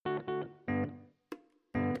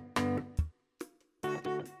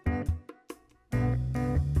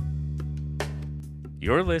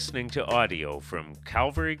You're listening to audio from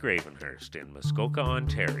Calvary Gravenhurst in Muskoka,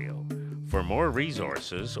 Ontario. For more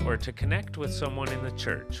resources or to connect with someone in the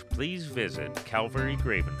church, please visit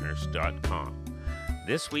calvarygravenhurst.com.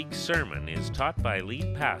 This week's sermon is taught by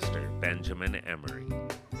lead pastor Benjamin Emery.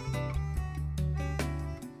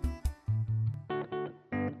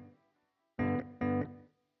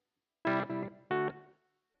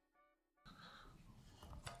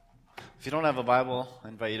 If you don't have a Bible, I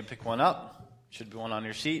invite you to pick one up. Should be one on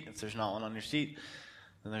your seat. If there's not one on your seat,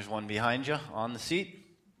 then there's one behind you on the seat.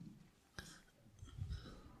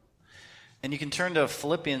 And you can turn to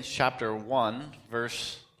Philippians chapter 1,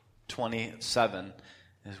 verse 27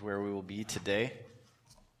 is where we will be today.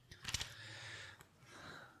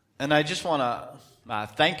 And I just want to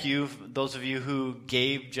thank you, those of you who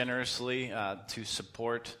gave generously to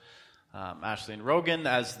support Ashley and Rogan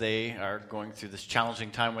as they are going through this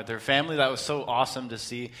challenging time with their family. That was so awesome to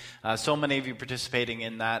see so many of you participating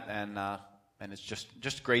in that, and it's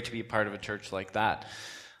just great to be a part of a church like that.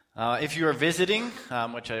 If you are visiting,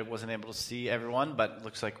 which I wasn't able to see everyone, but it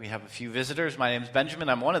looks like we have a few visitors. My name is Benjamin.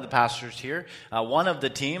 I'm one of the pastors here, one of the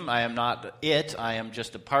team. I am not it. I am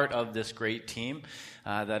just a part of this great team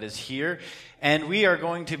that is here. And we are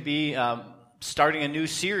going to be starting a new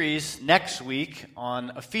series next week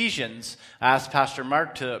on Ephesians. I asked Pastor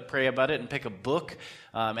Mark to pray about it and pick a book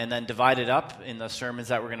and then divide it up in the sermons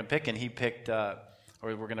that we're going to pick. And he picked, or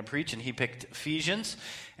we're going to preach, and he picked Ephesians.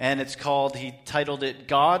 And he titled it,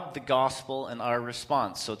 God, the Gospel, and Our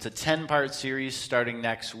Response. So it's a 10-part series starting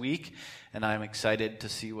next week. And I'm excited to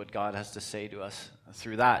see what God has to say to us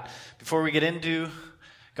through that. Before we get into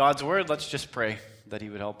God's Word, let's just pray that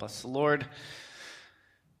He would help us. Lord,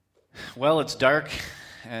 well, it's dark,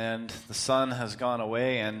 and the sun has gone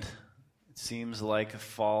away, and it seems like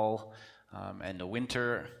fall and the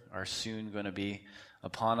winter are soon going to be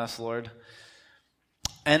upon us, Lord.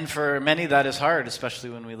 And for many, that is hard,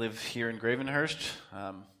 especially when we live here in Gravenhurst,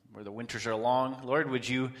 where the winters are long. Lord, would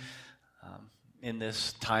you, in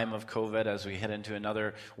this time of COVID, as we head into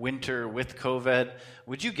another winter with COVID,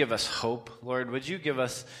 would you give us hope, Lord? Would you give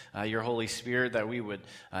us your Holy Spirit, that we would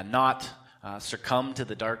not succumb to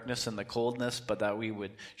the darkness and the coldness, but that we would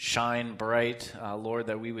shine bright, Lord,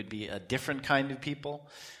 that we would be a different kind of people.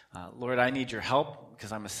 Lord, I need your help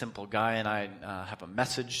because I'm a simple guy and I have a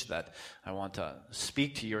message that I want to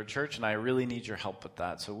speak to your church, and I really need your help with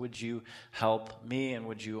that. So would you help me, and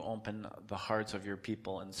would you open the hearts of your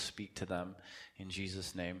people and speak to them in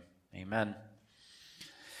Jesus' name? Amen.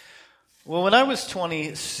 Well, when I was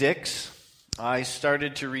 26, I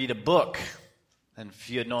started to read a book. And if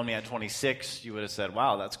you had known me at 26, you would have said,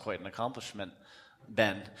 wow, that's quite an accomplishment,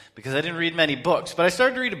 Ben. Because I didn't read many books. But I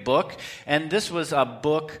started to read a book, and this was a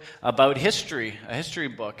book about history, a history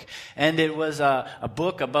book. And it was a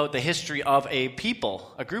book about the history of a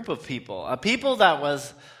people, a group of people. A people that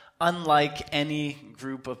was unlike any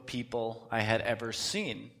group of people I had ever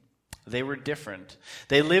seen. They were different.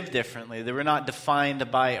 They lived differently. They were not defined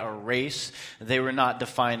by a race. They were not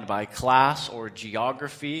defined by class or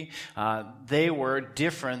geography. They were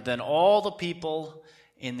different than all the people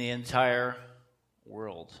in the entire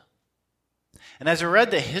world. And as I read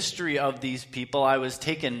the history of these people, I was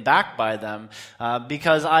taken back by them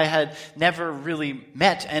because I had never really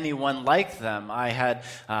met anyone like them. I had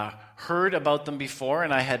heard about them before,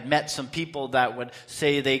 and I had met some people that would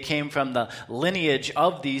say they came from the lineage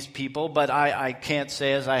of these people, but I can't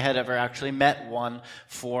say as I had ever actually met one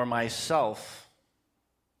for myself.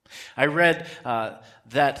 I read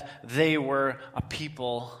that they were a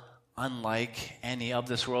people unlike any of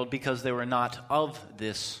this world because they were not of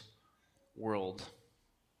this world.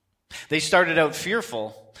 They started out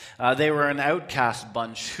fearful. They were an outcast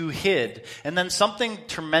bunch who hid. And then something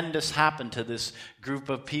tremendous happened to this group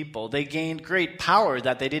of people. They gained great power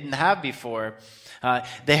that they didn't have before.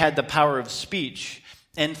 They had the power of speech.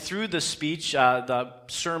 And through the speech, the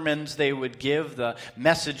sermons they would give, the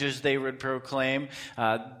messages they would proclaim,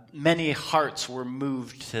 many hearts were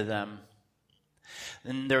moved to them.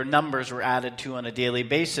 And their numbers were added to on a daily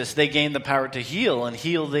basis. They gained the power to heal, and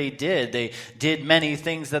heal they did. They did many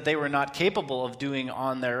things that they were not capable of doing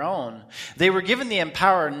on their own. They were given the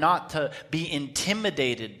power not to be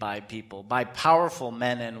intimidated by people, by powerful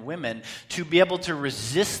men and women, to be able to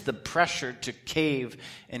resist the pressure to cave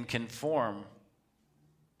and conform.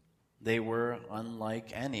 They were unlike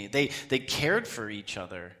any. They cared for each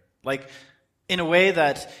other. In a way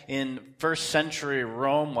that in first century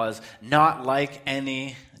Rome was not like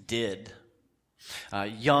any did.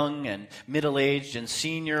 Young and middle-aged and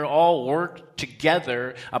senior all worked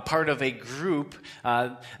together, a part of a group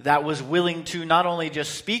that was willing to not only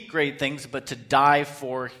just speak great things, but to die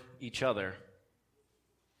for each other.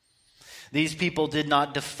 These people did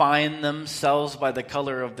not define themselves by the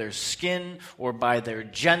color of their skin or by their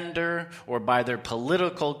gender or by their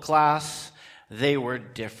political class. They were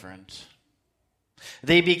different.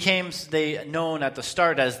 They became known at the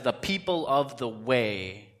start as the people of the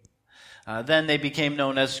way. Then they became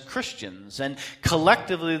known as Christians, and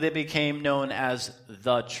collectively they became known as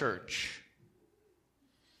the church.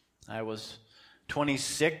 I was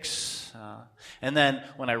 26, and then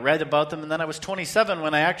when I read about them, and then I was 27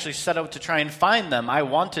 when I actually set out to try and find them. I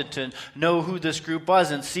wanted to know who this group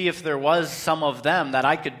was and see if there was some of them that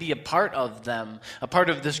I could be a part of them, a part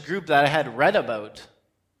of this group that I had read about.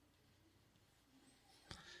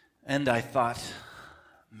 And I thought,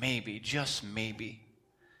 maybe, just maybe,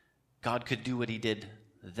 God could do what he did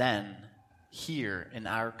then, here in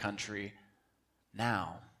our country,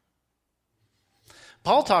 now.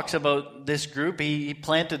 Paul talks about this group. He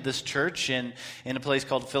planted this church in a place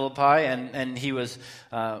called Philippi, and he was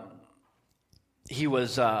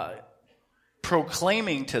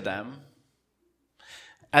proclaiming to them,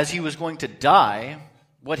 as he was going to die,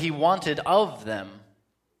 what he wanted of them.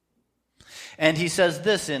 And he says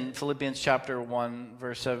this in Philippians chapter 1,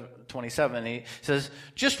 verse 27. He says,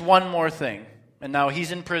 just one more thing. And now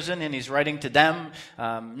he's in prison and he's writing to them,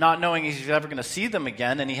 not knowing he's ever going to see them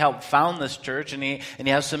again. And he helped found this church, and he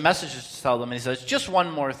has some messages to tell them. And he says, just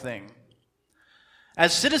one more thing.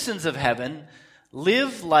 As citizens of heaven,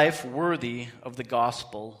 live life worthy of the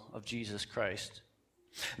gospel of Jesus Christ.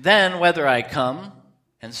 Then, whether I come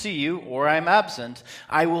and see you or I'm absent,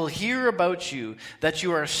 I will hear about you, that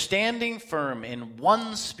you are standing firm in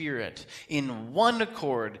one spirit, in one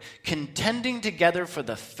accord, contending together for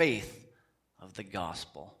the faith of the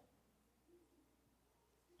gospel.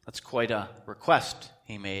 That's quite a request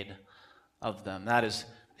he made of them. That is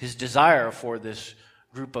his desire for this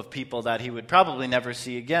group of people that he would probably never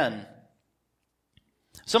see again.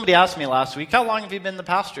 Somebody asked me last week, how long have you been the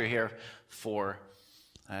pastor here for?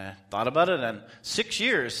 I thought about it, and 6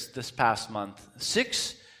 years this past month.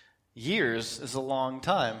 6 years is a long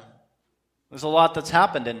time. There's a lot that's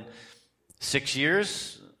happened in 6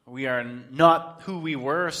 years. We are not who we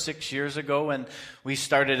were 6 years ago when we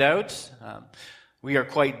started out. We are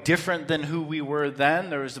quite different than who we were then.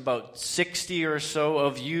 There was about 60 or so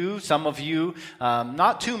of you. Some of you,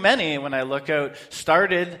 not too many when I look out,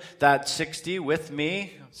 started that 60 with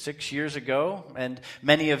me 6 years ago. And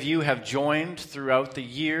many of you have joined throughout the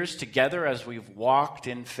years together as we've walked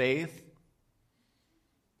in faith.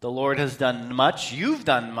 The Lord has done much. You've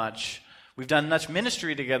done much. We've done much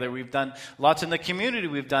ministry together. We've done lots in the community.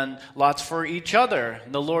 We've done lots for each other.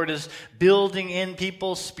 And the Lord is building in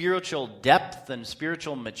people's spiritual depth and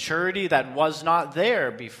spiritual maturity that was not there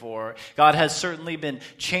before. God has certainly been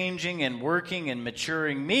changing and working and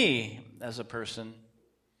maturing me as a person.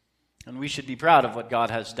 And we should be proud of what God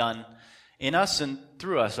has done in us and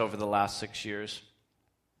through us over the last 6 years.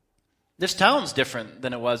 This town's different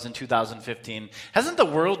than it was in 2015. Hasn't the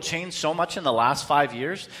world changed so much in the last 5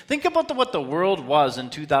 years? Think about what the world was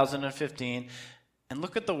in 2015 and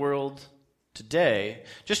look at the world today.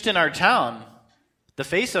 Just in our town, the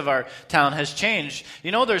face of our town has changed.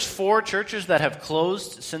 You know, there's 4 churches that have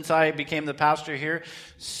closed since I became the pastor here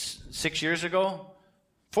 6 years ago.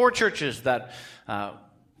 4 churches that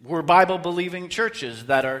were Bible-believing churches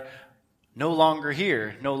that are no longer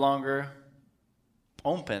here, no longer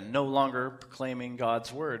open, no longer proclaiming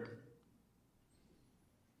God's word.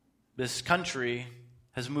 This country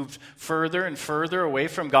has moved further and further away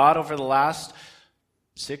from God over the last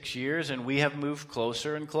 6 years, and we have moved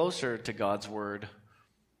closer and closer to God's word.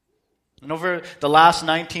 And over the last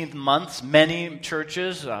 19 months, many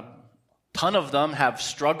churches, a ton of them, have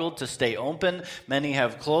struggled to stay open. Many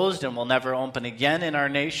have closed and will never open again in our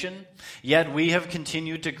nation. Yet we have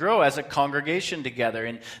continued to grow as a congregation together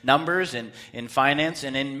in numbers, in finance,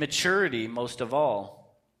 and in maturity, most of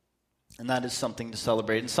all. And that is something to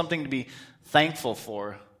celebrate and something to be thankful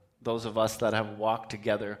for, those of us that have walked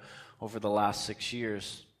together over the last 6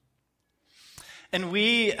 years. And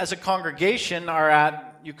we, as a congregation, are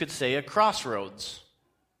at, you could say, a crossroads.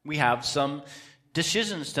 We have some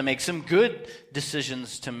decisions to make, some good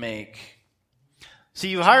decisions to make. See,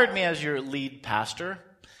 you hired me as your lead pastor,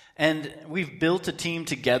 and we've built a team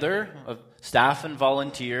together of staff and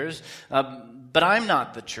volunteers, but I'm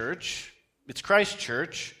not the church. It's Christ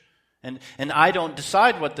Church, and I don't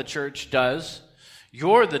decide what the church does.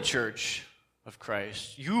 You're the church of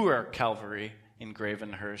Christ. You are Calvary in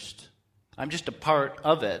Gravenhurst. I'm just a part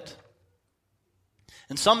of it.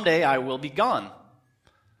 And someday I will be gone.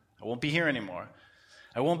 I won't be here anymore.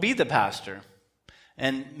 I won't be the pastor.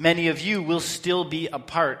 And many of you will still be a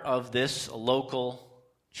part of this local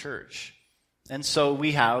church. And so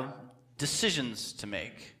we have decisions to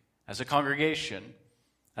make as a congregation,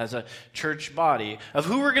 as a church body, of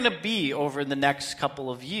who we're going to be over the next couple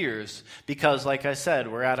of years, because, like I said,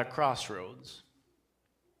 we're at a crossroads.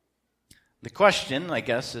 The question, I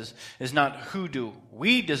guess, is not who do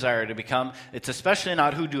we desire to become. It's especially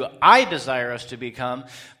not who do I desire us to become.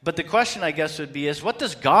 But the question, I guess, would be is what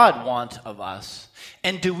does God want of us?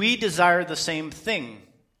 And do we desire the same thing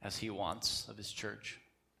as he wants of his church?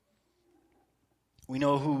 We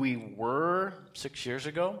know who we were 6 years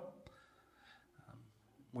ago.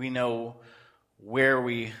 We know where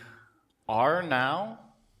we are now.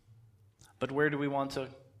 But where do we want to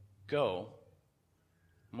go?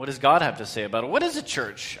 What does God have to say about it? What is a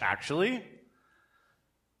church, actually?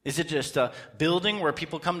 Is it just a building where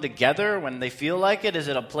people come together when they feel like it? Is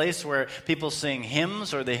it a place where people sing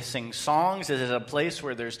hymns or they sing songs? Is it a place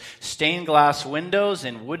where there's stained glass windows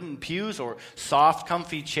and wooden pews or soft,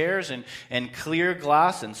 comfy chairs and clear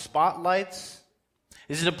glass and spotlights?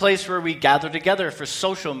 Is it a place where we gather together for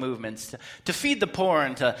social movements, to feed the poor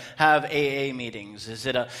and to have AA meetings? Is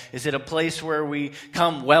it a place where we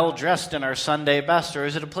come well-dressed in our Sunday best, or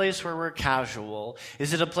is it a place where we're casual?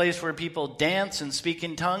 Is it a place where people dance and speak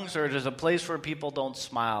in tongues, or is it a place where people don't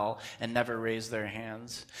smile and never raise their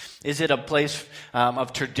hands? Is it a place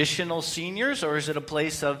of traditional seniors, or is it a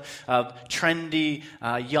place of trendy,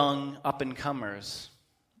 young up-and-comers?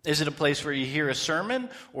 Is it a place where you hear a sermon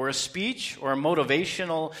or a speech or a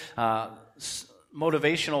motivational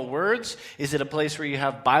words? Is it a place where you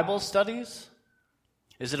have Bible studies?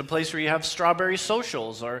 Is it a place where you have strawberry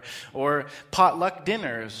socials or potluck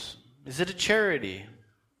dinners? Is it a charity?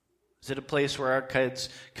 Is it a place where our kids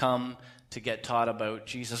come to get taught about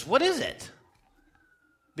Jesus? What is it?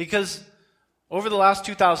 Because over the last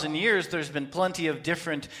 2,000 years, there's been plenty of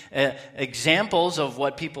different examples of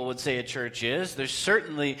what people would say a church is. There's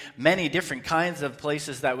certainly many different kinds of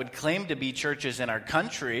places that would claim to be churches in our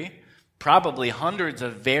country. Probably hundreds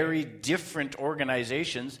of very different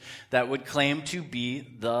organizations that would claim to be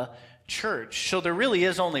the church. So there really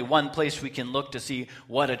is only one place we can look to see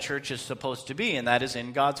what a church is supposed to be, and that is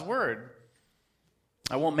in God's Word.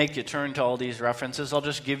 I won't make you turn to all these references. I'll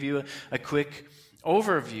just give you a quick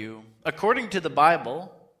overview. According to the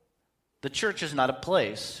Bible, the church is not a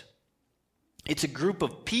place. It's a group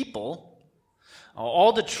of people.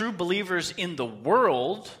 All the true believers in the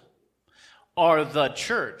world are the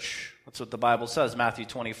church. That's what the Bible says, Matthew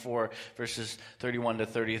 24, verses 31 to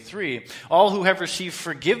 33. All who have received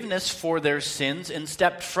forgiveness for their sins and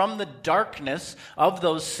stepped from the darkness of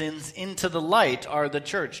those sins into the light are the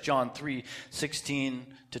church, John 3, 16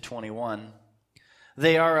 to 21.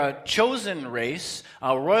 They are a chosen race,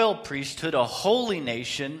 a royal priesthood, a holy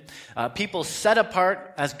nation, people set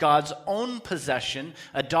apart as God's own possession,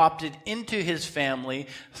 adopted into his family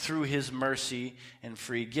through his mercy and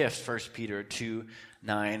free gift, 1 Peter 2,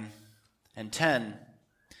 9 and 10.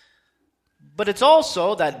 But it's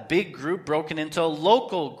also that big group broken into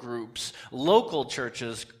local groups, local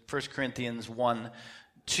churches, 1 Corinthians 1,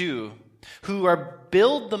 2. Who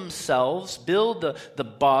build the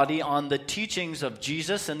body on the teachings of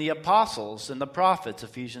Jesus and the apostles and the prophets,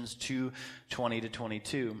 Ephesians 2, 20 to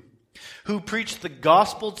 22. Who preach the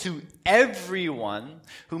gospel to everyone,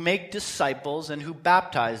 who make disciples and who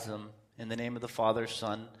baptize them in the name of the Father,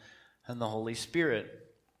 Son, and the Holy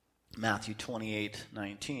Spirit, Matthew 28,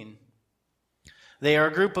 19. They are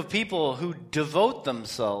a group of people who devote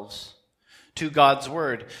themselves to God's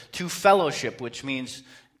word, to fellowship, which means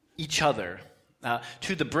each other,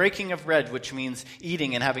 to the breaking of bread, which means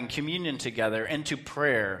eating and having communion together, and to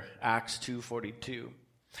prayer, Acts 2:42.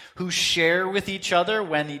 Who share with each other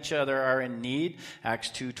when each other are in need,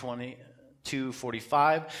 Acts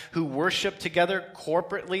 2:45. Who worship together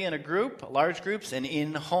corporately in a group, large groups, and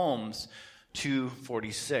in homes,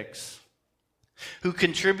 2:46. Who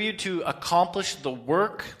contribute to accomplish the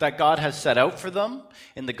work that God has set out for them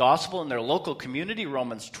in the gospel in their local community,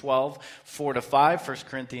 Romans 12, 4 to 5, 1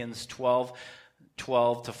 Corinthians 12,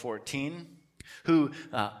 12 to 14. Who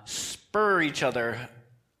spur each other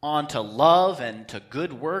on to love and to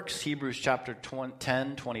good works, Hebrews chapter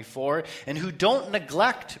 10, 24. And who don't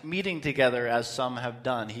neglect meeting together as some have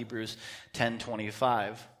done, Hebrews 10,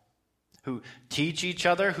 25. Who teach each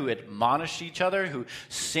other, who admonish each other, who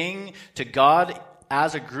sing to God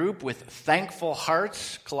as a group with thankful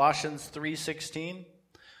hearts, Colossians 3:16,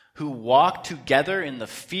 who walk together in the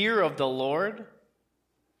fear of the Lord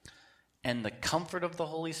and the comfort of the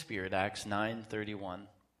Holy Spirit, Acts 9:31,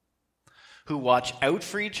 who watch out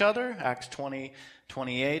for each other, Acts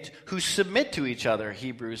 20:28, who submit to each other,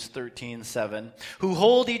 Hebrews 13:7, who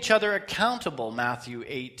hold each other accountable, Matthew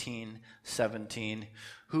 18:17,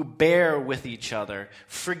 who bear with each other,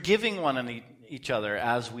 forgiving each other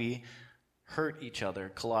as we hurt each other.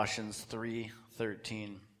 Colossians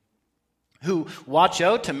 3:13. Who watch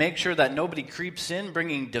out to make sure that nobody creeps in,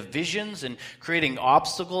 bringing divisions and creating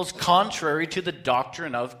obstacles contrary to the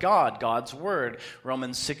doctrine of God, God's word.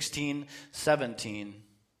 Romans 16:17.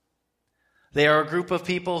 They are a group of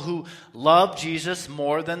people who love Jesus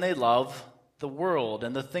more than they love the world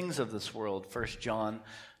and the things of this world. 1 John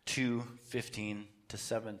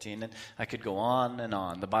 2:15-17. And I could go on and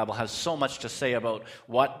on. The Bible has so much to say about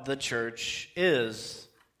what the church is.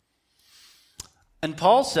 And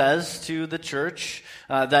Paul says to the church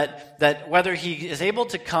that whether he is able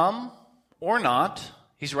to come or not,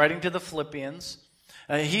 he's writing to the Philippians,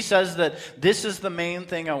 he says that this is the main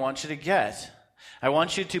thing I want you to get. I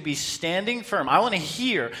want you to be standing firm. I want to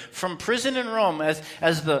hear from prison in Rome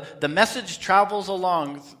as the message travels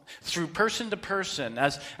along through person to person,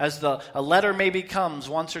 as a letter maybe comes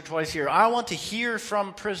once or twice here. I want to hear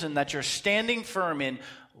from prison that you're standing firm in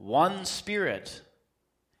one spirit,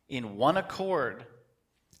 in one accord,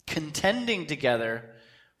 contending together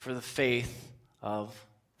for the faith of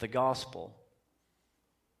the gospel.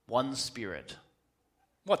 One Spirit.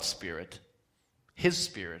 What Spirit? His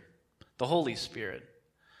Spirit, the Holy Spirit.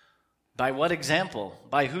 By what example?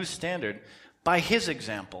 By whose standard? By His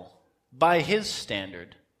example, by His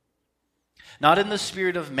standard. Not in the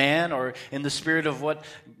spirit of man or in the spirit of what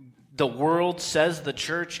the world says the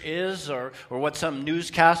church is, or what some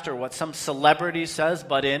newscaster or what some celebrity says,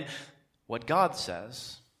 but in what God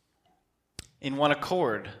says. In one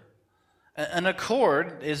accord. An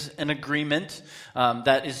accord is an agreement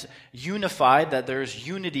that is unified, that there is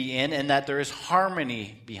unity in, and that there is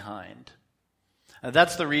harmony behind.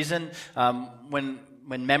 That's the reason when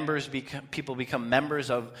people become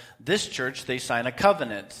members of this church, they sign a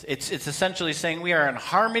covenant. It's essentially saying we are in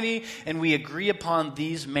harmony and we agree upon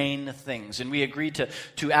these main things, and we agree to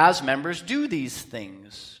as members do these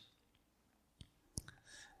things.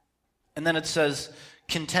 And then it says,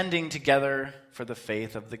 contending together for the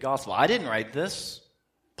faith of the gospel. I didn't write this.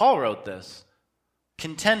 Paul wrote this.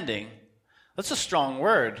 Contending. That's a strong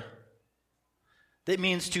word. That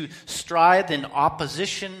means to strive in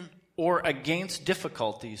opposition or against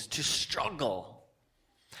difficulties, to struggle.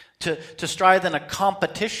 To strive in a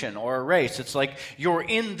competition or a race. It's like you're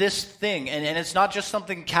in this thing, and it's not just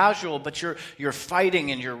something casual, but you're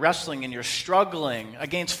fighting and you're wrestling and you're struggling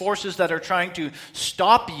against forces that are trying to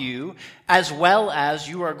stop you, as well as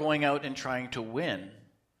you are going out and trying to win.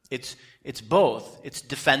 It's both. It's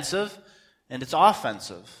defensive and it's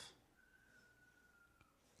offensive.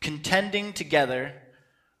 Contending together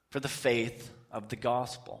for the faith of the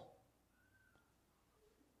gospel.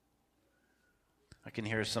 I can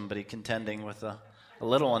hear somebody contending with a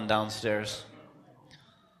little one downstairs.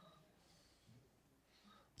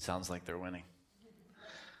 Sounds like they're winning.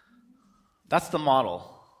 That's the model.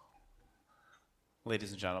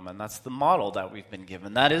 Ladies and gentlemen, that's the model that we've been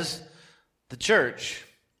given. That is the church.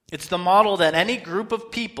 It's the model that any group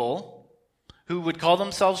of people who would call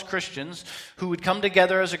themselves Christians, who would come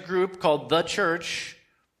together as a group called the church,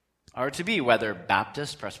 are to be, whether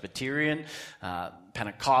Baptist, Presbyterian,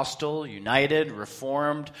 Pentecostal, United,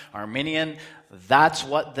 Reformed, Arminian. That's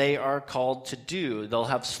what they are called to do. They'll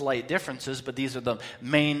have slight differences, but these are the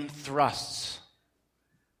main thrusts.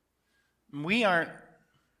 We aren't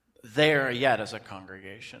there yet as a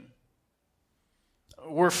congregation.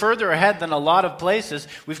 We're further ahead than a lot of places.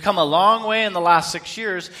 We've come a long way in the last 6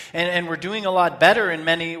 years, and we're doing a lot better in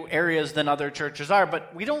many areas than other churches are,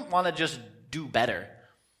 but we don't want to just do better.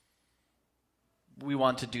 We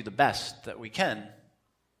want to do the best that we can,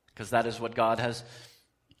 because that is what God has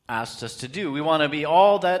asked us to do. We want to be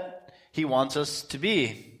all that He wants us to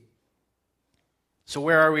be. So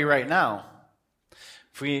where are we right now?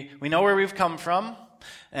 If we know where we've come from,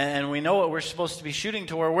 and we know what we're supposed to be shooting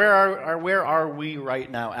toward, where are we right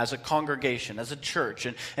now as a congregation, as a church?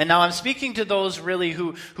 And now I'm speaking to those really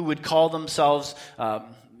who would call themselves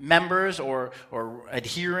members or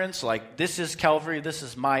adherents, like this is Calvary, this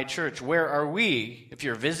is my church. Where are we? If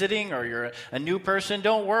you're visiting or you're a new person,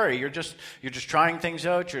 don't worry. You're just trying things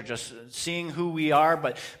out. You're just seeing who we are.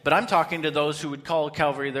 But I'm talking to those who would call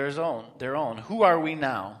Calvary their own. Who are we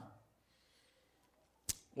now?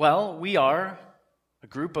 Well, we are a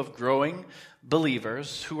group of growing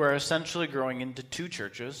believers who are essentially growing into two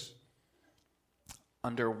churches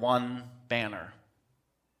under one banner,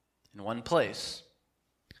 in one place.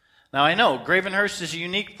 Now, I know Gravenhurst is a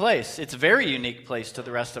unique place. It's a very unique place to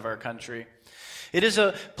the rest of our country. It is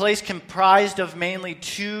a place comprised of mainly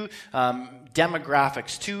two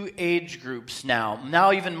demographics, two age groups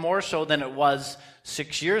now even more so than it was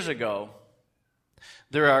 6 years ago.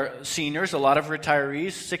 There are seniors, a lot of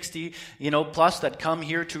retirees, 60, plus that come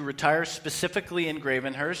here to retire specifically in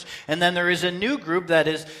Gravenhurst. And then there is a new group that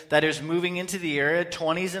is moving into the area,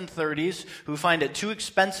 20s and 30s, who find it too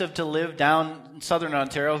expensive to live down in southern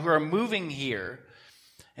Ontario, who are moving here.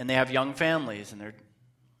 And they have young families in their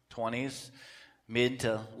 20s, mid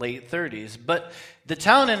to late 30s. But the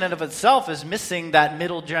town in and of itself is missing that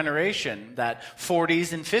middle generation, that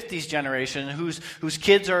 40s and 50s generation whose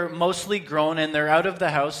kids are mostly grown and they're out of the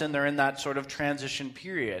house and they're in that sort of transition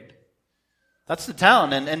period. That's the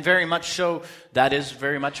town, and very much so that is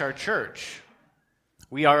very much our church.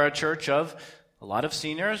 We are a church of a lot of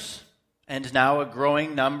seniors and now a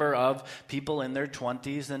growing number of people in their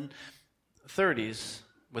 20s and 30s,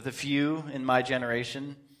 with a few in my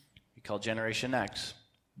generation called Generation X.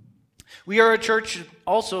 We are a church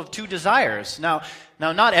also of two desires. Now,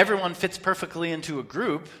 not everyone fits perfectly into a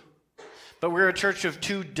group, but we're a church of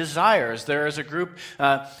two desires. There is a group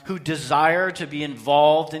who desire to be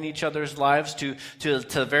involved in each other's lives to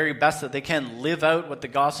the very best that they can, live out what the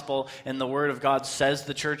gospel and the word of God says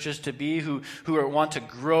the church is to be, who want to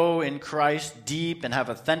grow in Christ deep and have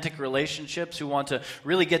authentic relationships, who want to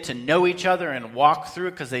really get to know each other and walk through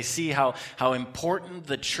it because they see how important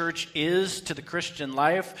the church is to the Christian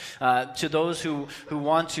life, to those who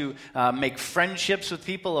want to make friendships with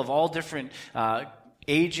people of all different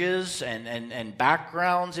ages and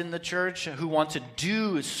backgrounds in the church, who want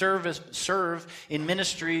to serve in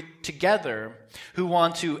ministry together, who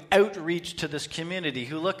want to outreach to this community,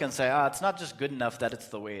 who look and say, it's not just good enough that it's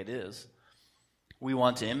the way it is. We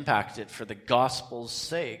want to impact it for the gospel's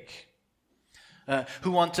sake.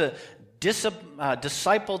 Who want to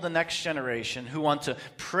disciple the next generation, who want to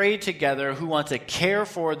pray together, who want to care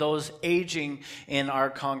for those aging in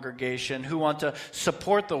our congregation, who want to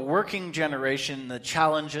support the working generation, the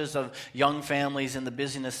challenges of young families and the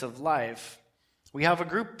busyness of life. We have a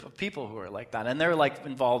group of people who are like that, and they're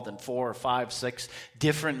involved in 4 or 5, 6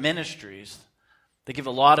 different ministries. They give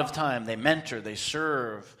a lot of time, they mentor, they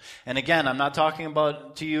serve. And again, I'm not talking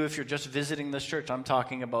about to you if you're just visiting this church, I'm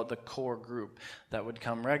talking about the core group that would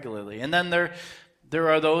come regularly. And then there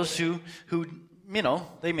are those who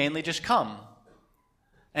they mainly just come.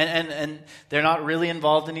 And they're not really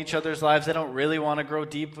involved in each other's lives. They don't really want to grow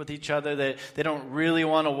deep with each other. They don't really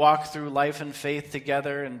want to walk through life and faith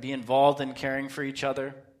together and be involved in caring for each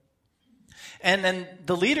other. And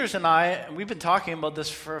the leaders and I, we've been talking about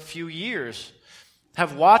this for a few years,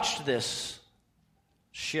 have watched this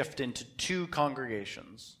shift into 2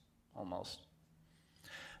 congregations, almost.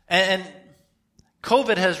 And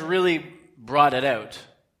COVID has really brought it out,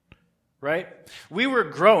 right? We were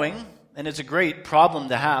growing, and it's a great problem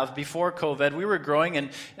to have. Before COVID, we were growing,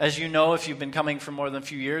 and as you know, if you've been coming for more than a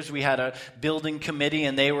few years, we had a building committee,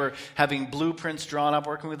 and they were having blueprints drawn up,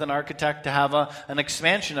 working with an architect to have an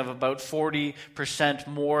expansion of about 40%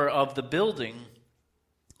 more of the building.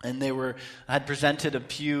 And they had presented a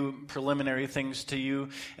few preliminary things to you,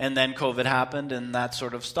 and then COVID happened, and that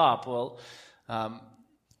sort of stopped. Well,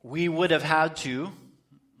 we would have had to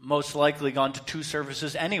most likely gone to 2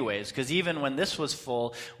 services anyways, because even when this was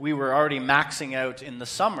full, we were already maxing out in the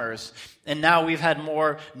summers, and now we've had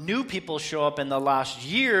more new people show up in the last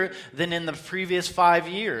year than in the previous 5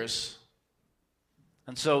 years.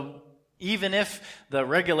 And so even if the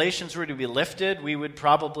regulations were to be lifted, we would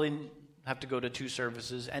probably have to go to 2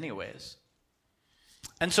 services anyways.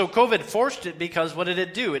 And so COVID forced it, because what did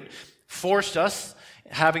it do? It forced us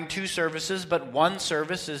having 2 services, but one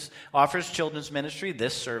service offers children's ministry,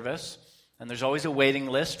 this service, and there's always a waiting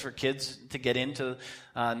list for kids to get into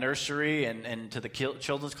nursery and to the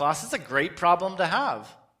children's class. It's a great problem to have.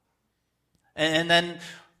 And then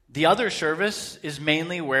the other service is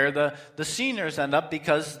mainly where the seniors end up,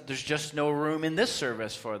 because there's just no room in this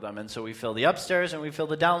service for them. And so we fill the upstairs and we fill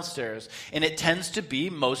the downstairs. And it tends to be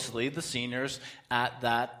mostly the seniors at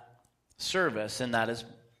that service, and that is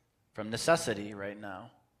from necessity right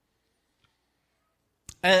now.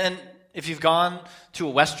 And if you've gone to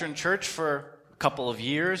a Western church for a couple of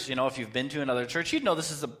years, if you've been to another church, you'd know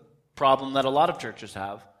this is a problem that a lot of churches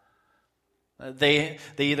have. They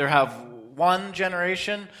either have one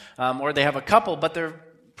generation or they have a couple, but they're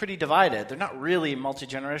pretty divided. They're not really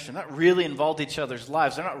multi-generation. They're not really involved in each other's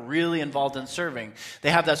lives. They're not really involved in serving. They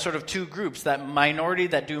have that sort of 2 groups, that minority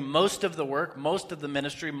that do most of the work, most of the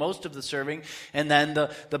ministry, most of the serving, and then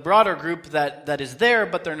the broader group that is there,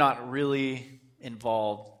 but they're not really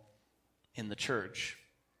involved in the church.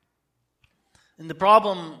 And the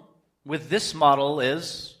problem with this model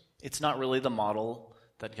is it's not really the model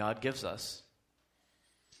that God gives us.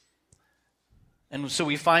 And so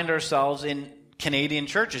we find ourselves in Canadian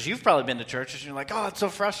churches. You've probably been to churches and you're like, it's so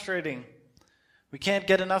frustrating. We can't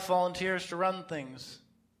get enough volunteers to run things.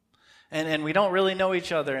 And we don't really know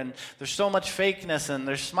each other, and there's so much fakeness, and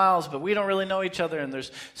there's smiles, but we don't really know each other, and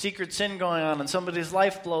there's secret sin going on, and somebody's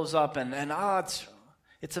life blows up, and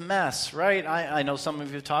it's a mess, right? I know some of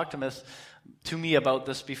you have talked to me about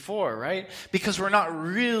this before, right? Because we're not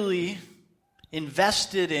really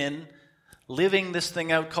invested in living this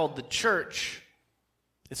thing out called the church.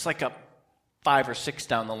 It's like a 5 or 6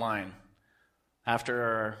 down the line after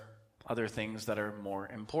our other things that are more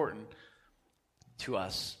important to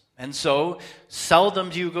us. And so,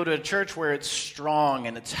 seldom do you go to a church where it's strong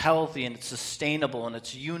and it's healthy and it's sustainable and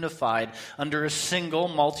it's unified under a single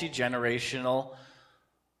multi-generational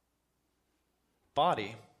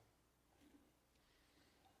body.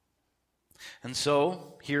 And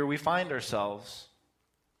so, here we find ourselves.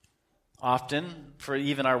 Often, for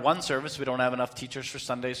even our one service, we don't have enough teachers for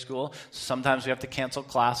Sunday school. So sometimes we have to cancel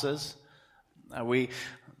classes.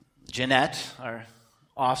 Jeanette, our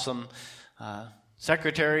awesome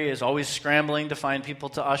secretary, is always scrambling to find people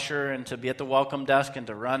to usher and to be at the welcome desk and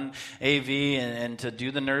to run AV and to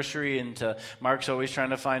do the nursery. And Mark's always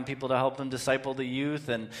trying to find people to help him disciple the youth.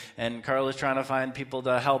 And Carl is trying to find people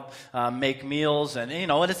to help make meals. And,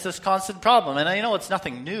 and it's this constant problem. And I know it's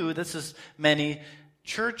nothing new. This is many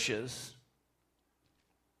churches.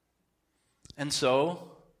 And so,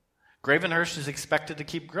 Gravenhurst is expected to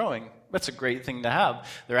keep growing. That's a great thing to have.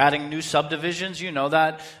 They're adding new subdivisions, you know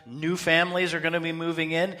that. New families are going to be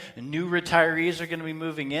moving in. New retirees are going to be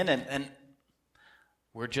moving in. And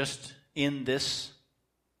we're just in this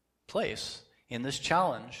place, in this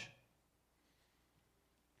challenge.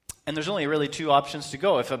 And there's only really 2 options to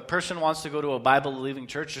go. If a person wants to go to a Bible-believing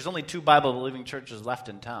church, there's only 2 Bible-believing churches left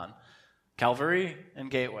in town. Calvary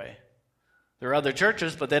and Gateway. There are other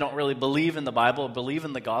churches, but they don't really believe in the Bible, or believe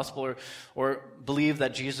in the gospel, or believe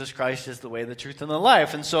that Jesus Christ is the way, the truth, and the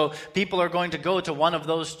life. And so people are going to go to one of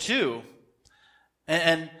those 2.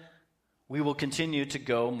 And we will continue to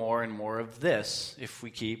go more and more of this if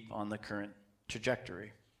we keep on the current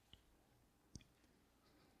trajectory.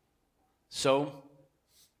 So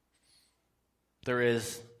there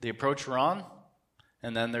is the approach we're on,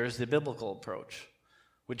 and then there's the biblical approach,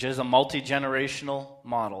 which is a multi-generational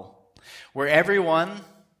model, where everyone,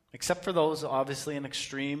 except for those obviously in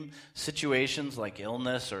extreme situations like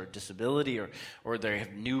illness or disability or they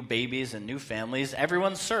have new babies and new families,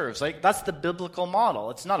 everyone serves. Like, that's the biblical model.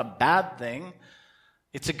 It's not a bad thing.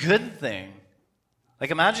 It's a good thing. Like,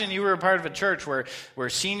 imagine you were a part of a church where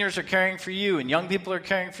seniors are caring for you and young people are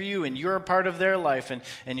caring for you and you're a part of their life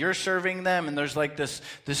and you're serving them, and there's like this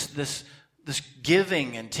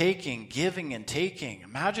giving and taking, giving and taking.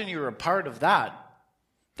 Imagine you were a part of that.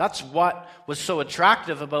 That's what was so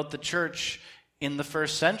attractive about the church in the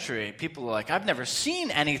first century. People are like, I've never seen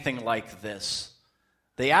anything like this.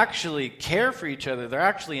 They actually care for each other. They're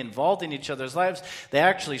actually involved in each other's lives. They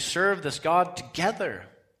actually serve this God together.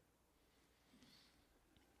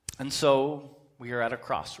 And so we are at a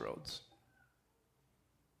crossroads.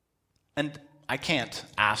 And I can't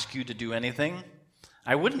ask you to do anything.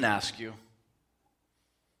 I wouldn't ask you.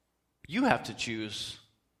 You have to choose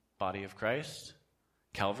body of Christ.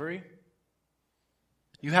 Calvary,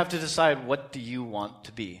 you have to decide, what do you want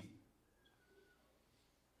to be?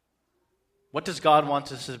 What does God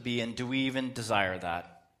want us to be, and do we even desire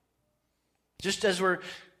that? Just as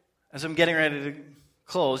I'm getting ready to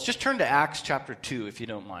close, just turn to Acts chapter 2, if you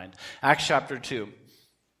don't mind. Acts chapter 2.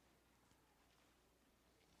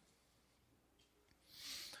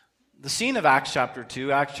 The scene of Acts chapter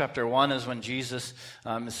 2, Acts chapter 1 is when Jesus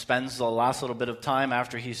spends the last little bit of time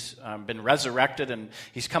after he's been resurrected and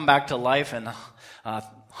he's come back to life, and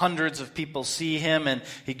hundreds of people see him, and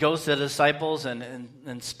he goes to the disciples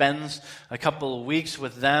and spends a couple of weeks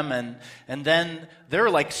with them, and then they're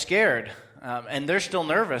like scared, and they're still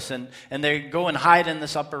nervous, and they go and hide in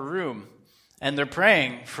this upper room. And they're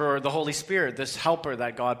praying for the Holy Spirit, this helper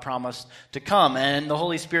that God promised to come. And the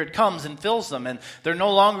Holy Spirit comes and fills them. And they're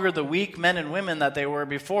no longer the weak men and women that they were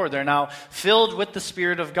before. They're now filled with the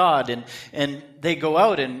Spirit of God. And they go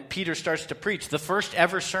out, and Peter starts to preach. The first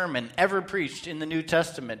ever sermon ever preached in the New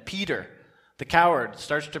Testament. Peter, the coward,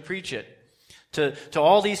 starts to preach it to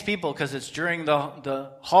all these people, because it's during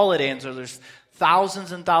the holiday, and so there's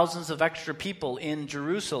thousands and thousands of extra people in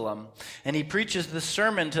Jerusalem. And he preaches this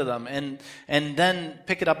sermon to them. And then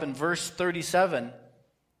pick it up in verse 37.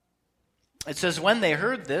 It says, when they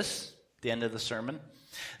heard this, the end of the sermon,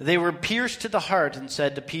 they were pierced to the heart and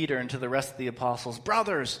said to Peter and to the rest of the apostles,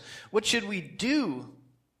 brothers, what should we do?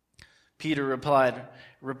 Peter replied,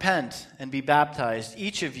 repent and be baptized,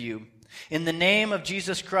 each of you, in the name of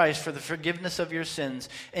Jesus Christ for the forgiveness of your sins,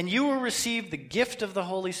 and you will receive the gift of the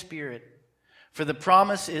Holy Spirit. For the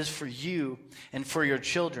promise is for you and for your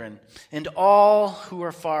children, and all who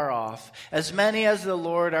are far off, as many as the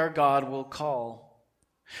Lord our God will call."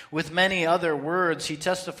 With many other words he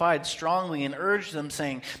testified strongly and urged them,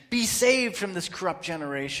 saying, "Be saved from this corrupt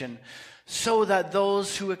generation." So that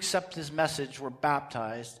those who accept his message were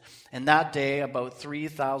baptized, and that day about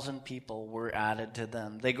 3,000 people were added to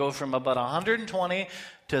them. They go from about 120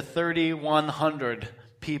 to 3,100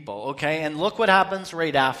 people, okay? And look what happens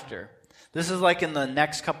right after. This is like in the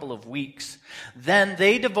next couple of weeks. Then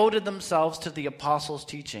they devoted themselves to the apostles'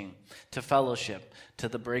 teaching, to fellowship, to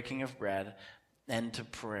the breaking of bread, and to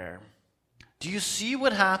prayer. Do you see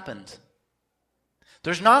what happened?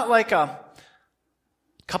 There's not like a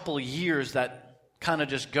couple of years that kind of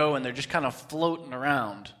just go and they're just kind of floating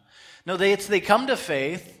around. No, they come to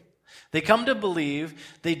faith, they come to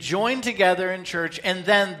believe, they join together in church, and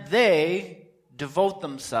then they devote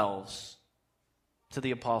themselves to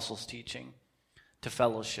the apostles' teaching, to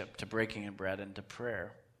fellowship, to breaking of bread, and to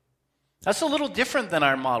prayer. That's a little different than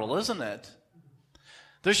our model, isn't it?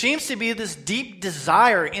 There seems to be this deep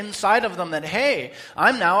desire inside of them that, hey,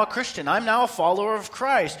 I'm now a Christian. I'm now a follower of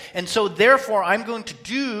Christ. And so therefore, I'm going to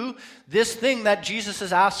do this thing that Jesus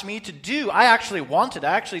has asked me to do. I actually want it.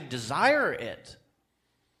 I actually desire it.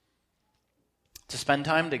 To spend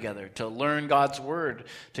time together, to learn God's word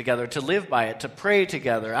together, to live by it, to pray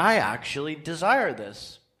together. I actually desire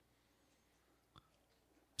this.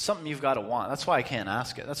 Something you've got to want. That's why I can't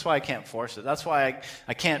ask it. That's why I can't force it. That's why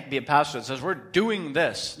I can't be a pastor that says, we're doing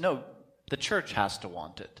this. No, the church has to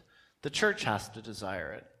want it. The church has to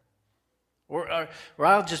desire it. Or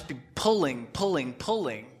I'll just be pulling.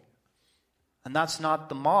 And that's not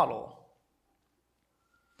the model.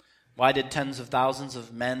 Why did tens of thousands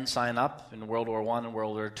of men sign up in World War I and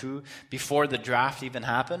World War II before the draft even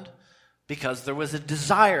happened? Because there was a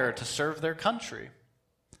desire to serve their country.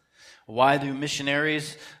 Why do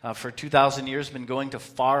missionaries for 2,000 years been going to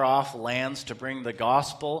far-off lands to bring the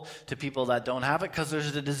gospel to people that don't have it? Because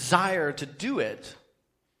there's a desire to do it.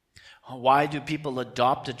 Why do people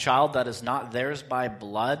adopt a child that is not theirs by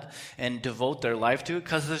blood and devote their life to it?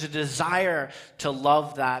 Because there's a desire to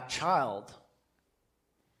love that child.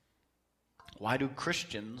 Why do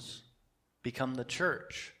Christians become the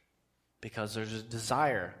church? Because there's a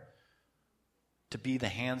desire to be the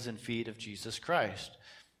hands and feet of Jesus Christ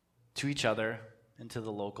to each other and to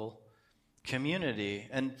the local community.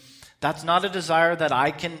 And that's not a desire that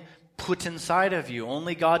I can put inside of you.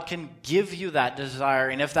 Only God can give you that desire.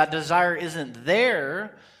 And if that desire isn't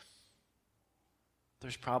there,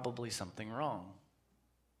 there's probably something wrong.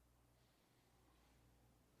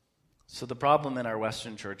 So the problem in our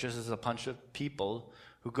Western churches is a bunch of people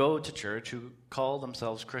who go to church, who call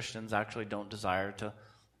themselves Christians, actually don't desire to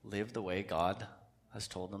live the way God has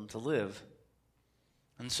told them to live.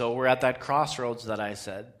 And so we're at that crossroads that I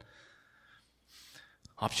said.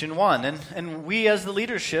 Option one, and we as the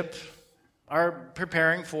leadership are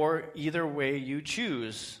preparing for either way you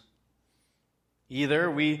choose.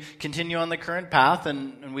 Either we continue on the current path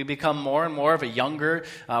and we become more and more of a younger,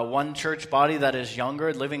 one church body that is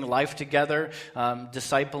younger, living life together,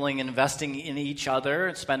 discipling, investing in each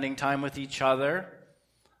other, spending time with each other.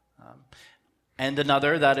 And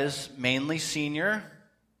another that is mainly senior,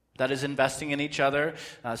 that is investing in each other,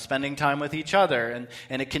 spending time with each other.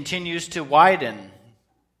 And it continues to widen.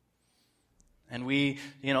 And we,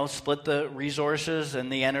 split the resources and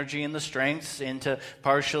the energy and the strengths into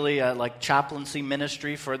partially like chaplaincy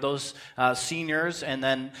ministry for those seniors, and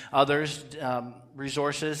then others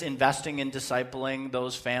resources investing in discipling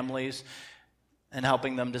those families and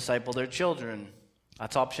helping them disciple their children.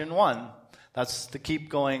 That's option one. That's the keep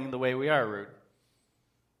going the way we are route.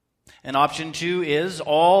 And option two is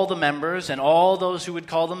all the members and all those who would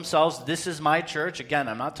call themselves, this is my church. Again,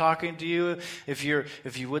 I'm not talking to you if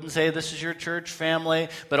you wouldn't say this is your church family,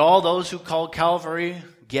 but all those who call Calvary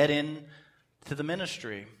get in to the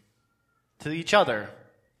ministry, to each other,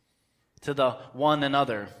 to the one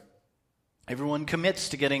another. Everyone commits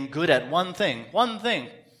to getting good at one thing.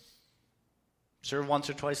 Serve once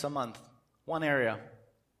or twice a month. One area.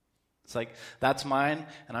 It's like, that's mine,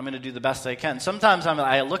 and I'm going to do the best I can. Sometimes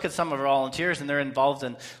I look at some of our volunteers, and they're involved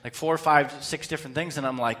in like 4, 5, 6 different things, and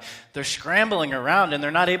I'm like, they're scrambling around, and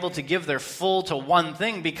they're not able to give their full to one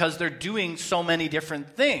thing because they're doing so many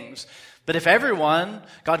different things. But if everyone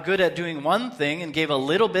got good at doing one thing and gave a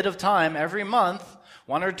little bit of time every month,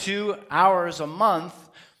 1 or 2 hours a month,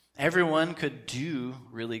 everyone could do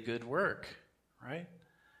really good work, right?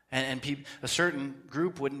 And a certain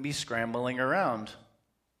group wouldn't be scrambling around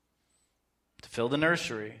to fill the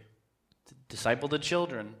nursery, to disciple the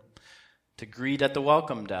children, to greet at the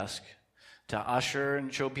welcome desk, to usher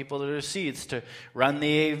and show people to their seats, to run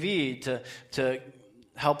the AV, to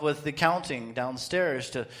help with the counting downstairs,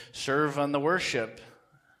 to serve on the worship,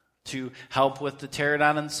 to help with the tear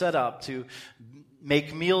down and setup, to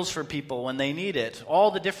make meals for people when they need it.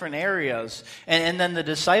 All the different areas. And then the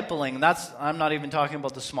discipling, I'm not even talking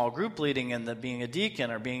about the small group leading and the being a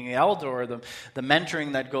deacon or being an elder or the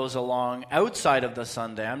mentoring that goes along outside of the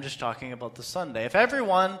Sunday. I'm just talking about the Sunday. If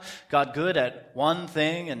everyone got good at one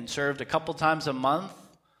thing and served a couple times a month,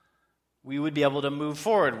 we would be able to move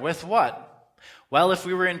forward. With what? Well, if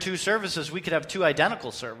we were in 2 services, we could have 2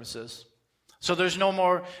 identical services. So there's no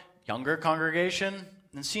more younger congregation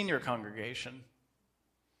and senior congregation.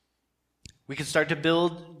 We can start to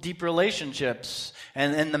build deep relationships,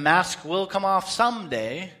 and the mask will come off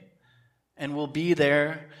someday, and we'll be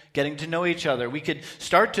there getting to know each other. We could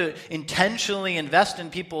start to intentionally invest in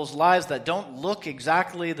people's lives that don't look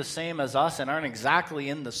exactly the same as us and aren't exactly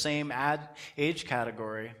in the same age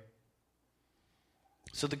category.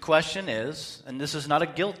 So the question is, and this is not a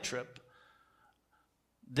guilt trip,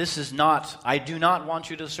 this is not, I do not want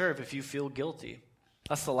you to serve if you feel guilty.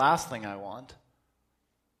 That's the last thing I want.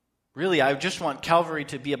 Really, I just want Calvary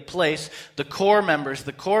to be a place, the core members,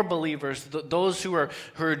 the core believers, those who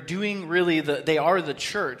are doing really, they are the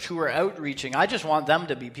church, who are outreaching. I just want them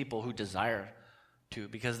to be people who desire to,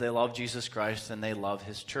 because they love Jesus Christ and they love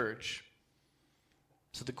His church.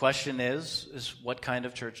 So the question is what kind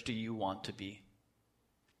of church do you want to be?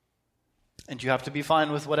 And you have to be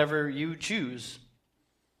fine with whatever you choose.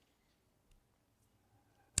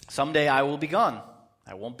 Someday I will be gone.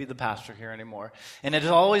 I won't be the pastor here anymore. And it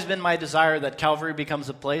has always been my desire that Calvary becomes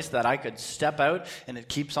a place that I could step out and it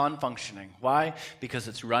keeps on functioning. Why? Because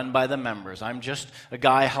it's run by the members. I'm just a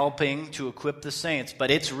guy helping to equip the saints, but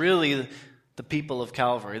it's really the people of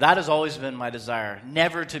Calvary. That has always been my desire.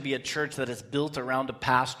 Never to be a church that is built around a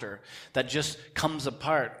pastor that just comes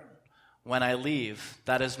apart when I leave.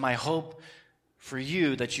 That is my hope for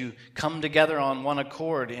you, that you come together on one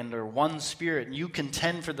accord under one spirit, and you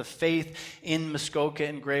contend for the faith in Muskoka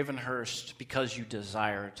and Gravenhurst because you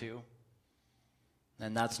desire to.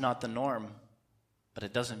 And that's not the norm, but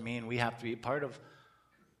it doesn't mean we have to be part of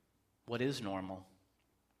what is normal.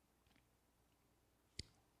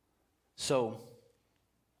 So,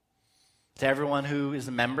 to everyone who is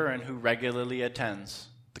a member and who regularly attends,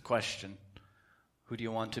 the question, who do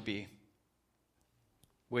you want to be?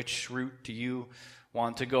 Which route do you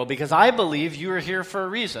want to go? Because I believe you are here for a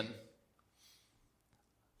reason.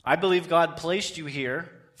 I believe God placed you here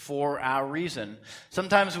for our reason.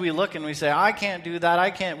 Sometimes we look and we say, I can't do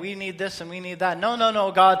that, we need this and we need that.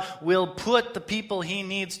 No, God will put the people He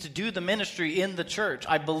needs to do the ministry in the church.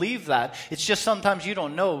 I believe that. It's just sometimes you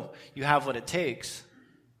don't know you have what it takes.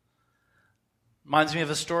 Reminds me of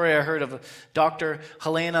a story I heard of Dr.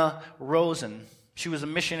 Helena Rosen. She was a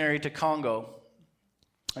missionary to Congo.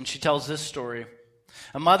 And she tells this story.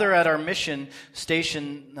 A mother at our mission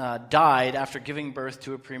station died after giving birth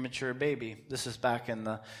to a premature baby. This is back in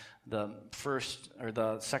the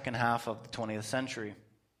second half of the 20th century.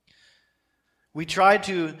 We tried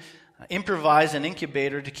to improvise an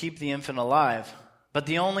incubator to keep the infant alive, but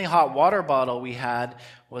the only hot water bottle we had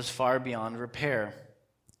was far beyond repair.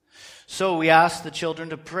 So we asked the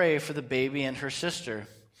children to pray for the baby and her sister.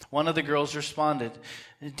 One of the girls responded,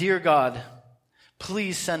 "Dear God,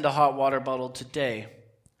 please send a hot water bottle today.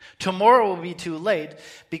 Tomorrow will be too late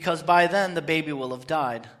because by then the baby will have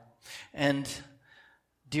died. And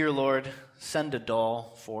dear Lord, send a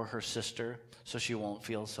doll for her sister so she won't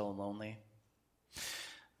feel so lonely."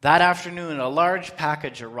 That afternoon, a large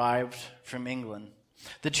package arrived from England.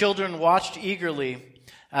 The children watched eagerly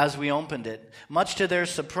as we opened it. Much to their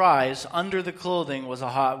surprise, under the clothing was a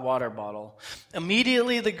hot water bottle.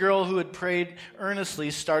 Immediately, the girl who had prayed earnestly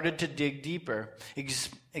started to dig deeper,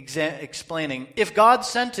 explaining, "If God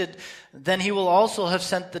sent it, then He will also have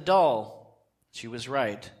sent the doll." She was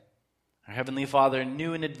right. Our Heavenly Father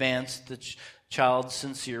knew in advance the child's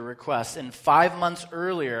sincere request, and 5 months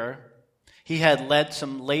earlier, He had led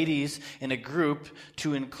some ladies in a group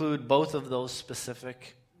to include both of those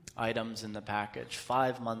specific items in the package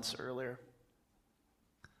 5 months earlier.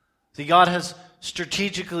 See, God has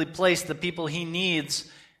strategically placed the people He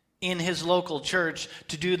needs in His local church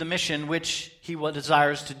to do the mission which He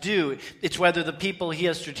desires to do. It's whether the people He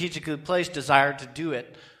has strategically placed desire to do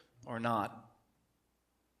it or not.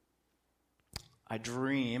 I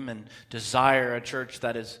dream and desire a church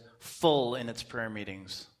that is full in its prayer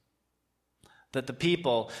meetings. That the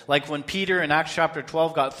people, like when Peter in Acts chapter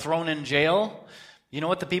 12 got thrown in jail, you know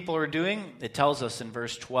what the people were doing? It tells us in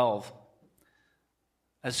verse 12.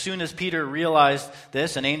 As soon as Peter realized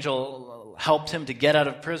this, an angel helped him to get out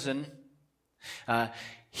of prison.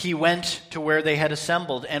 He went to where they had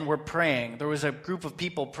assembled and were praying. There was a group of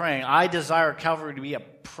people praying. I desire Calvary to be a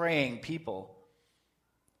praying people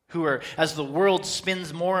who are, as the world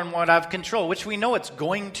spins more and more out of control, which we know it's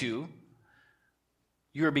going to,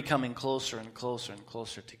 you are becoming closer and closer and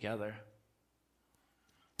closer together.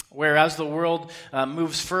 Whereas the world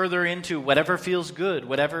moves further into whatever feels good,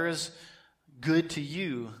 whatever is good to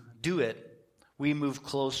you, do it. We move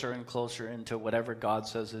closer and closer into whatever God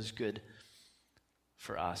says is good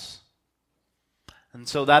for us. And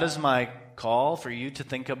so that is my call for you to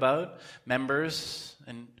think about members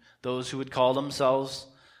and those who would call themselves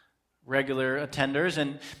regular attenders.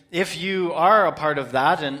 And if you are a part of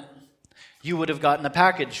that, and you would have gotten a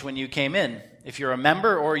package when you came in, if you're a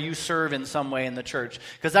member or you serve in some way in the church,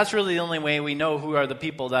 because that's really the only way we know who are the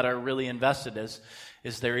people that are really invested is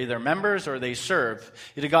they're either members or they serve.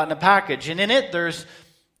 You'd have gotten a package, and in it there's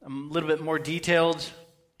a little bit more detailed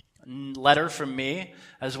letter from me,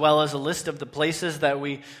 as well as a list of the places that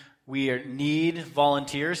we need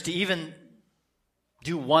volunteers to even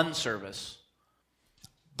do one service,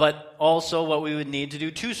 but also what we would need to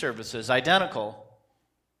do 2 services, identical.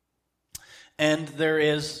 And there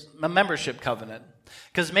is a membership covenant,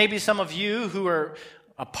 because maybe some of you who are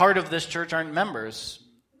a part of this church aren't members,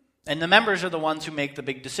 and the members are the ones who make the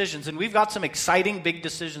big decisions, and we've got some exciting big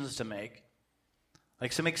decisions to make,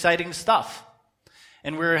 like some exciting stuff.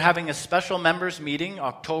 And we're having a special members meeting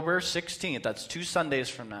October 16th, that's 2 Sundays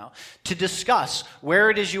from now, to discuss where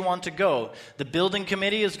it is you want to go. The building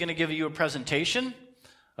committee is going to give you a presentation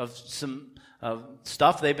of some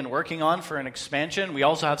stuff they've been working on for an expansion. We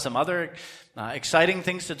also have some other exciting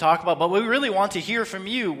things to talk about, but we really want to hear from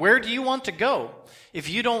you. Where do you want to go? If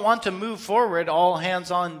you don't want to move forward, all hands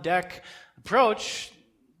on deck approach,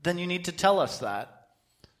 then you need to tell us that.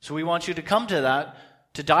 So we want you to come to that,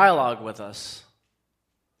 to dialogue with us.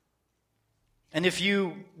 And if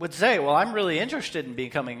you would say, well, I'm really interested in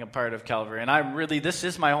becoming a part of Calvary, and this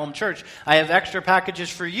is my home church, I have extra packages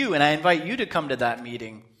for you, and I invite you to come to that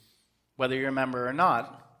meeting, whether you're a member or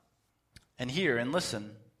not, and hear and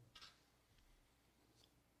listen.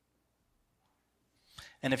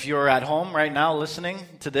 And if you're at home right now listening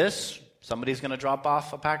to this, somebody's going to drop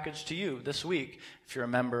off a package to you this week, if you're a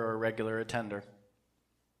member or a regular attender.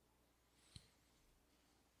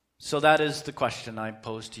 So that is the question I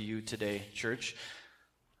pose to you today, church,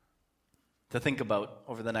 to think about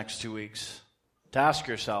over the next 2 weeks, to ask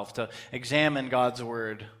yourself, to examine God's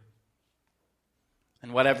word.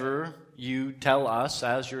 And whatever you tell us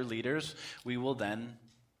as your leaders, we will then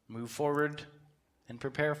move forward and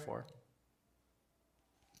prepare for.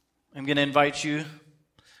 I'm going to invite you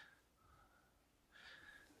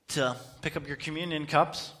to pick up your communion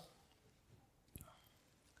cups.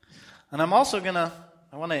 And I'm also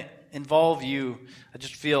I want to involve you. I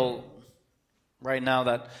just feel right now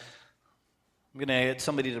that I'm going to get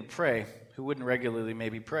somebody to pray who wouldn't regularly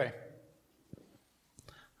maybe pray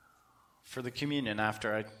for the communion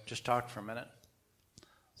after I just talked for a minute.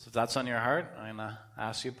 So if that's on your heart, I'm going to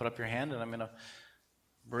ask you to put up your hand, and I'm going to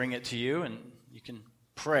bring it to you, and you can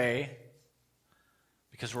pray,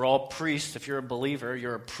 because we're all priests. If you're a believer,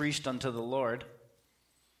 you're a priest unto the Lord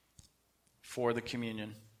for the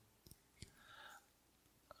communion.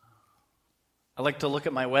 I like to look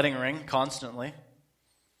at my wedding ring constantly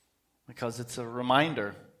because it's a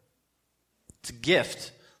reminder. It's a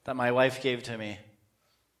gift that my wife gave to me.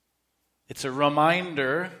 It's a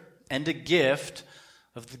reminder and a gift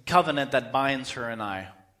of the covenant that binds her and I.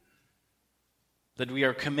 That we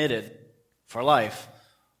are committed for life,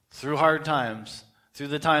 through hard times, through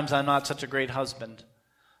the times I'm not such a great husband,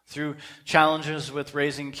 through challenges with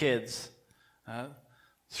raising kids,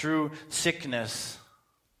 through sickness,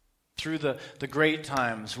 through the great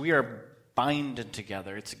times. We are binded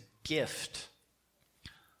together. It's a gift.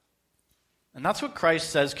 And that's what Christ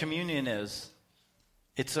says communion is.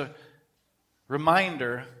 It's a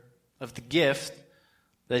reminder of the gift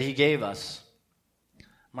that he gave us.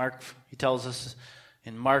 He tells us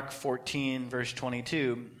in Mark 14, verse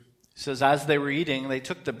 22, he says, as they were eating, they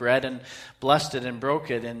took the bread and blessed it and broke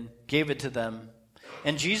it and gave it to them.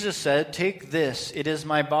 And Jesus said, take this, it is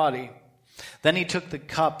my body. Then he took the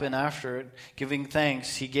cup, and after it, giving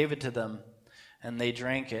thanks, he gave it to them. And they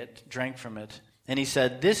drank from it. And he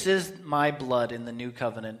said, this is my blood in the new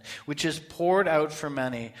covenant, which is poured out for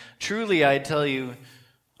many. Truly, I tell you,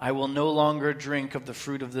 I will no longer drink of the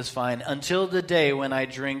fruit of this vine until the day when I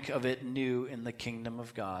drink of it new in the kingdom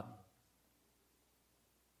of God.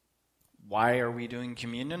 Why are we doing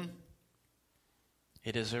communion?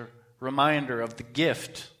 It is a reminder of the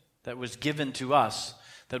gift that was given to us,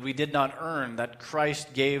 that we did not earn, that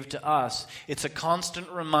Christ gave to us. It's a constant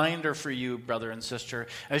reminder for you, brother and sister,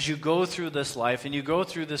 as you go through this life and you go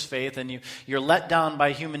through this faith and you're let down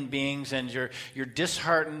by human beings and you're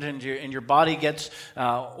disheartened and your body gets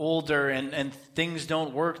older and things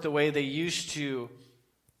don't work the way they used to.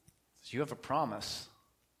 You have a promise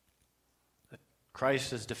that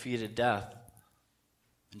Christ has defeated death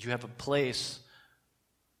and you have a place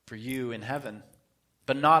for you in heaven.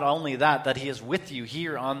 But not only that he is with you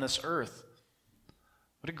here on this earth.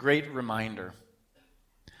 What a great reminder.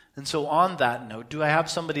 And so on that note, do I have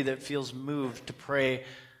somebody that feels moved to pray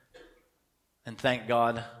and thank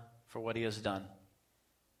God for what he has done?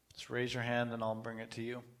 Just raise your hand and I'll bring it to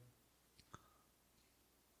you.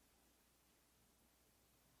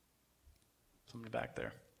 Somebody back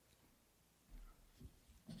there.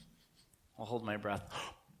 I'll hold my breath.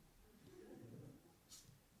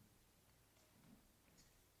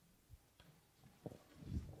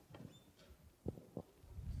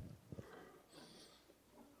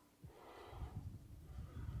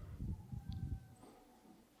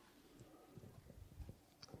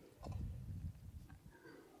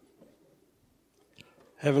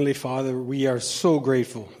 Heavenly Father, we are so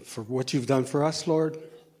grateful for what you've done for us, Lord.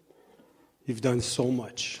 You've done so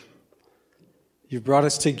much. You've brought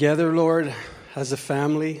us together, Lord, as a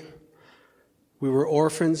family. We were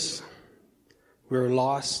orphans. We were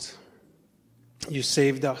lost. You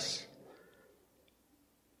saved us.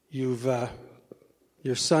 Your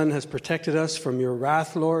Son has protected us from your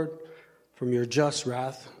wrath, Lord, from your just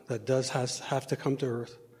wrath that does have to come to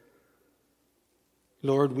earth.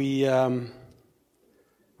 Lord, we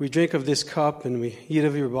drink of this cup and we eat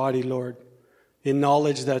of your body, Lord, in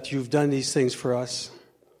knowledge that you've done these things for us,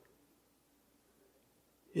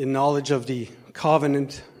 in knowledge of the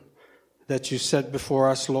covenant that you set before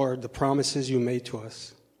us, Lord, the promises you made to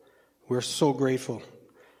us. We're so grateful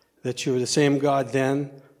that you're the same God then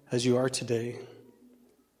as you are today.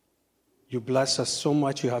 You bless us so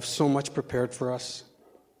much. You have so much prepared for us.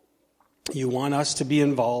 You want us to be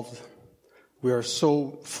involved. We are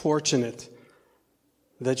so fortunate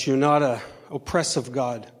that you're not an oppressive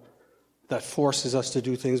God that forces us to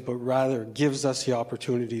do things, but rather gives us the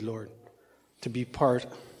opportunity, Lord, to be part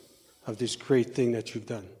of this great thing that you've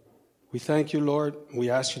done. We thank you, Lord. We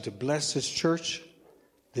ask you to bless this church,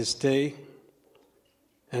 this day,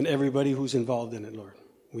 and everybody who's involved in it, Lord.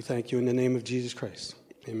 We thank you in the name of Jesus Christ.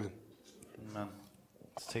 Amen. Amen.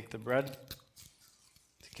 Let's take the bread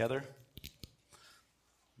together.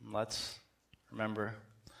 Let's remember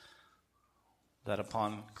that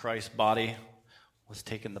upon Christ's body was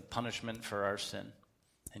taken the punishment for our sin,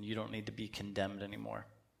 and you don't need to be condemned anymore.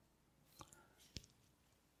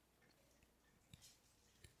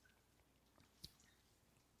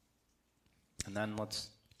 And then let's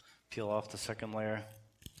peel off the second layer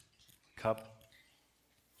cup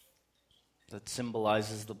that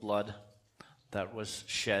symbolizes the blood that was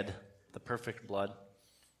shed, the perfect blood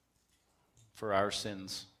for our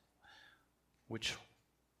sins, which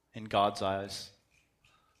in God's eyes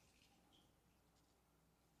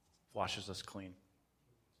washes us clean.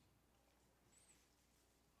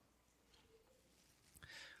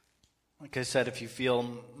 Like I said, if you feel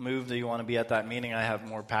moved that you want to be at that meeting, I have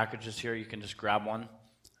more packages here. You can just grab one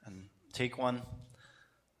and take one.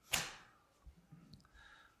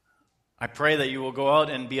 I pray that you will go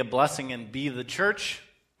out and be a blessing and be the church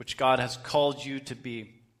which God has called you to be.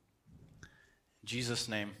 In Jesus'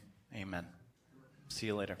 name, amen. See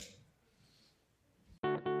you later.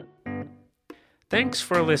 Thanks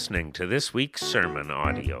for listening to this week's sermon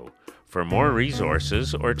audio. For more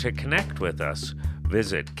resources or to connect with us,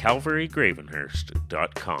 visit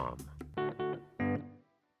calvarygravenhurst.com.